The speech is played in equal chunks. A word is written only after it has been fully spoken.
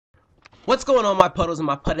What's going on, my puddles and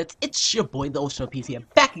my puddets? It's your boy, the Ocean Piece here,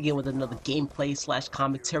 back again with another gameplay slash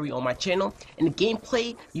commentary on my channel. And the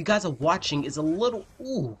gameplay you guys are watching is a little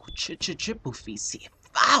triple feast here.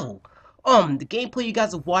 Wow. The gameplay you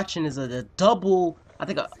guys are watching is a double, I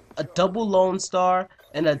think a double Lone Star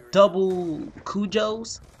and a double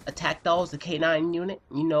Kujos attack dolls, the K9 unit,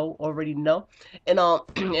 already know, and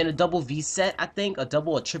and a double V set, I think, a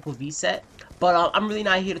double or triple V set. But I'm really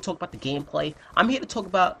not here to talk about the gameplay. I'm here to talk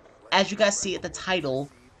about, as you guys see at the title,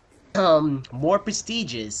 more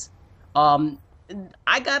prestigious. Um,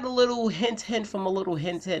 I got a little hint from a little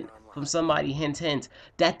hint from somebody, hint,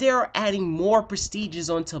 that they're adding more prestiges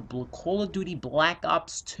onto Call of Duty Black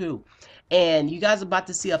Ops 2. And you guys are about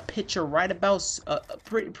to see a picture right about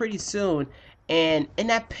pretty soon. And in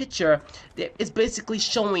that picture, it's basically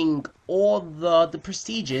showing all the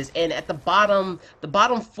prestiges, and at the bottom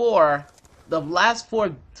four, the last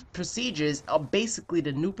four procedures are basically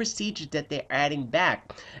the new procedures that they're adding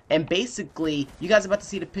back. And basically, you guys are about to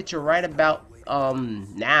see the picture right about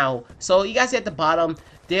now. So you guys see at the bottom,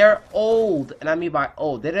 they're old, and I mean by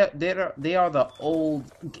old, they are the old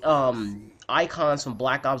icons from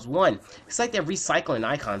Black Ops 1. It's like they're recycling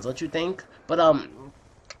icons, don't you think? But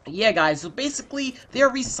yeah, guys, so basically they're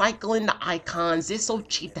recycling the icons. They're so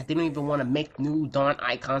cheap that they don't even want to make new darn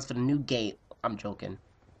icons for the new game. I'm joking.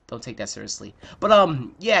 Don't take that seriously. But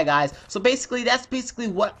yeah, guys, so basically that's basically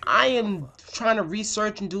what I am trying to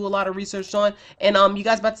research and do a lot of research on. And you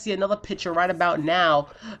guys about to see another picture right about now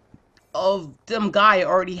of them guy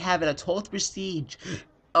already having a 12th prestige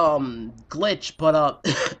glitch, but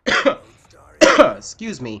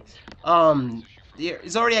excuse me.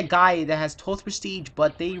 There's already a guy that has 12th prestige,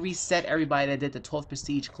 but they reset everybody that did the 12th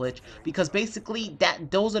prestige glitch, because basically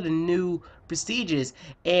those are the new prestiges.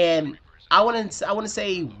 And I want to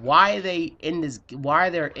say why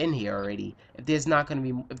they're in here already, if there's not going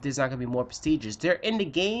to be more prestiges. They're in the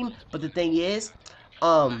game, but the thing is,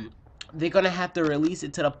 they're gonna have to release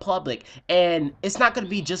it to the public, and it's not gonna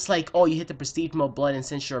be just like, oh, you hit the prestige mode blood and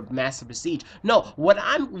since you're master prestige. No, what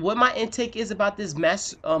my intake is about this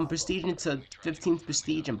mass prestige into 15th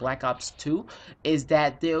prestige in Black Ops 2 is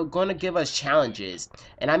that they're gonna give us challenges.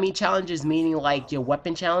 And I mean challenges meaning like your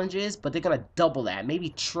weapon challenges, but they're gonna double that, maybe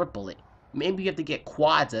triple it. Maybe you have to get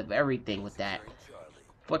quads of everything with that.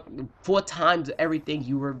 Four times everything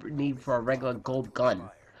you would need for a regular gold gun.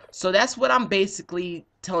 So that's what I'm basically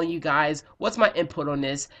telling you guys. What's my input on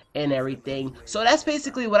this and everything. So that's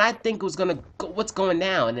basically what I think was what's going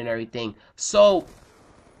down and everything. So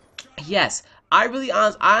yes, I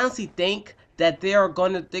honestly think that they're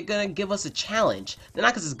gonna give us a challenge. They're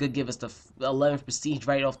not just gonna give us the 11th prestige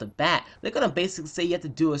right off the bat. They're gonna basically say you have to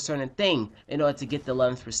do a certain thing in order to get the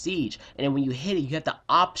 11th prestige, and then when you hit it, you have the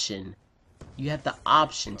option. You have the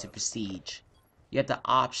option to prestige. You have the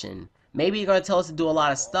option. Maybe you're gonna tell us to do a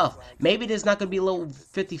lot of stuff. Maybe there's not gonna be a little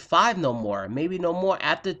 55 no more. Maybe no more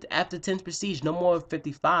after 10th prestige. No more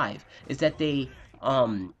 55. Is that they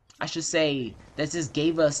I should say that just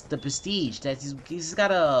gave us the prestige. That he's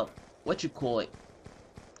gotta, what you call it,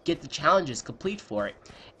 get the challenges complete for it.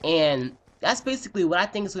 And that's basically what I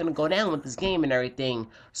think is gonna go down with this game and everything.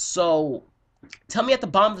 So tell me at the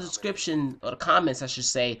bottom of the description, or the comments I should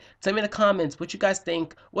say, tell me in the comments what you guys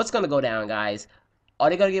think, what's gonna go down, guys. Are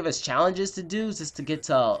they gonna give us challenges to do just to get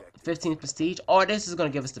to 15th prestige, or this is gonna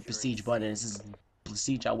give us the prestige button and this is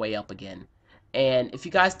prestige our way up again? And if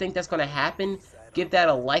you guys think that's gonna happen, give that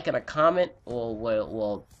a like and a comment. Or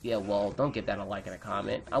well, don't give that a like and a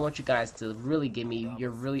comment. I want you guys to really give me your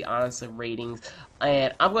really honest ratings,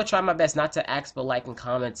 and I'm gonna try my best not to ask for like and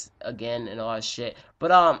comments again and all that shit.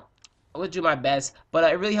 But I will do my best, but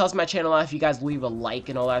it really helps my channel out if you guys leave a like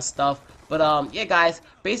and all that stuff. But yeah, guys,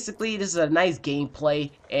 basically this is a nice gameplay,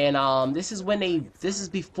 and this is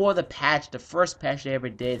before the patch, the first patch they ever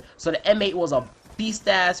did. So the M8 was a beast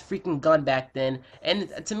ass freaking gun back then, and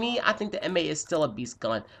to me, I think the M8 is still a beast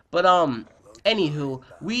gun. But anywho,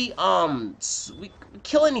 we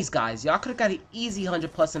killing these guys. Y'all could have got an easy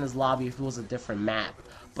 100+ in this lobby if it was a different map.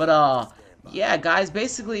 But yeah, guys,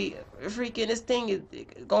 basically, freaking this thing is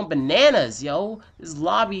going bananas, yo. This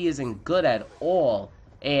lobby isn't good at all.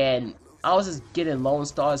 And I was just getting Lone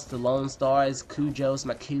Stars to Lone Stars, Kujos,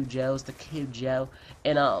 my Kujos to Kujo.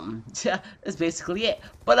 And, yeah, that's basically it.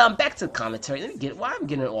 But, back to the commentary. Let me why I'm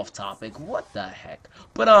getting off topic. What the heck?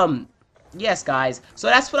 But, yes, guys. So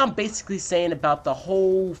that's what I'm basically saying about the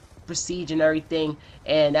whole prestige and everything.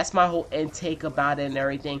 And that's my whole intake about it and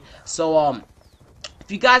everything. So,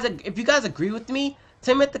 if you guys agree with me,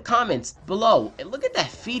 tell me in the comments below. And look at that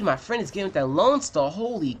feed my friend is getting with that Lone Star.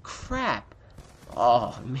 Holy crap!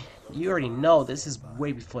 Oh man, you already know this is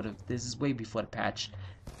way before the patch.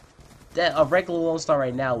 that a regular Lone Star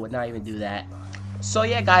right now would not even do that. So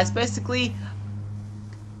yeah, guys, basically,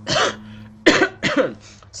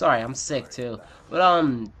 sorry, I'm sick too.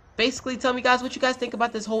 But basically, tell me guys what you guys think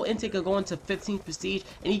about this whole intake of going to 15th prestige,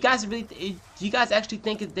 and you guys really, do you guys actually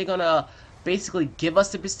think they're gonna basically give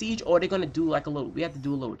us the prestige, or they're gonna do like a little, we have to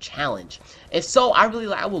do a little challenge? If so, I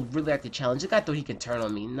would really like the challenge. The guy thought he can turn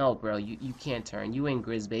on me. No, bro, you can't turn. You ain't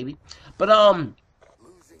Grizz, baby. But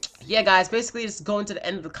yeah, guys, basically just going to the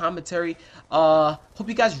end of the commentary. Hope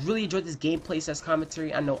you guys really enjoyed this gameplay /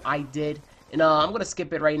 commentary. I know I did, and I'm gonna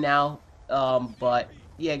skip it right now. But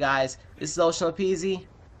yeah, guys, this is Ocean Peasy.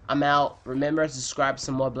 I'm out. Remember to subscribe for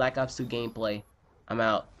some more Black Ops 2 gameplay. I'm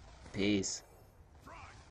out. Peace.